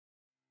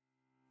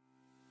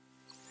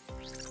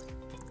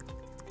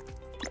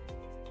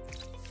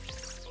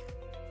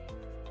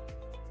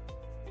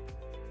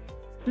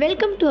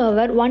Welcome to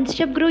our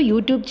 1stepGrow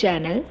YouTube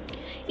channel.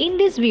 In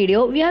this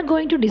video, we are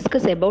going to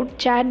discuss about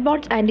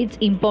chatbots and its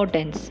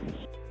importance.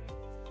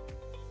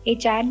 A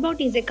chatbot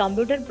is a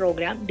computer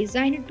program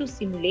designed to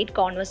simulate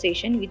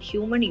conversation with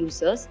human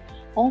users,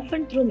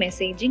 often through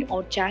messaging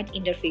or chat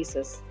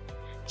interfaces.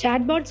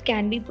 Chatbots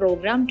can be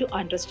programmed to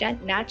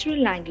understand natural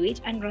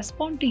language and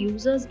respond to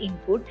users'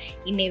 input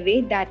in a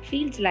way that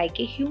feels like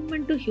a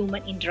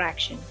human-to-human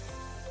interaction.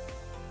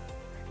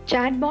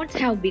 Chatbots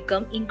have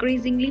become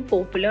increasingly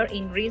popular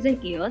in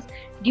recent years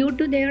due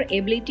to their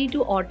ability to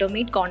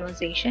automate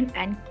conversation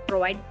and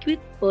provide quick,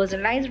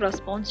 personalized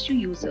response to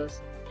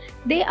users.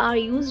 They are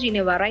used in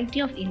a variety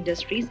of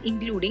industries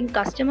including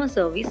customer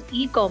service,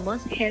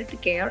 e-commerce,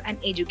 healthcare, and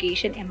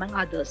education, among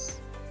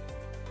others.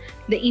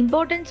 The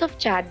importance of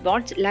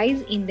chatbots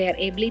lies in their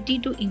ability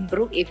to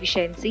improve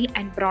efficiency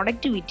and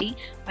productivity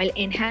while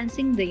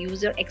enhancing the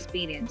user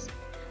experience.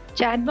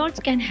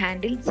 Chatbots can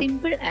handle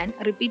simple and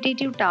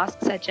repetitive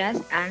tasks such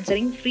as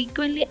answering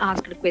frequently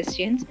asked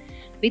questions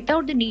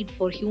without the need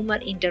for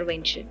human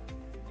intervention.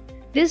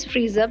 This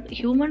frees up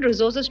human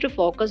resources to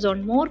focus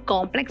on more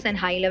complex and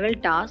high-level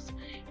tasks.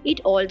 It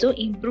also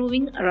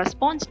improving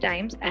response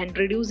times and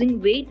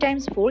reducing wait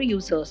times for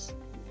users.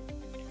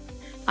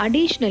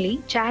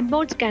 Additionally,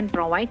 chatbots can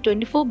provide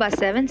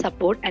 24/7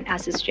 support and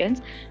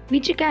assistance,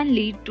 which can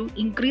lead to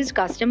increased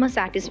customer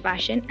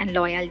satisfaction and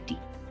loyalty.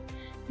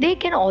 They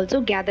can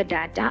also gather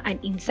data and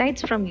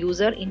insights from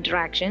user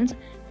interactions,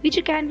 which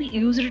can be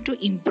used to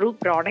improve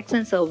products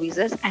and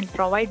services and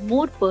provide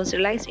more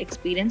personalized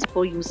experience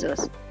for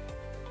users.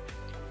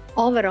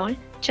 Overall,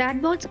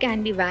 chatbots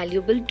can be a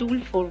valuable tool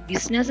for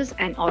businesses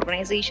and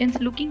organizations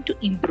looking to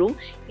improve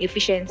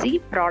efficiency,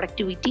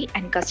 productivity,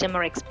 and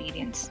customer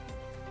experience.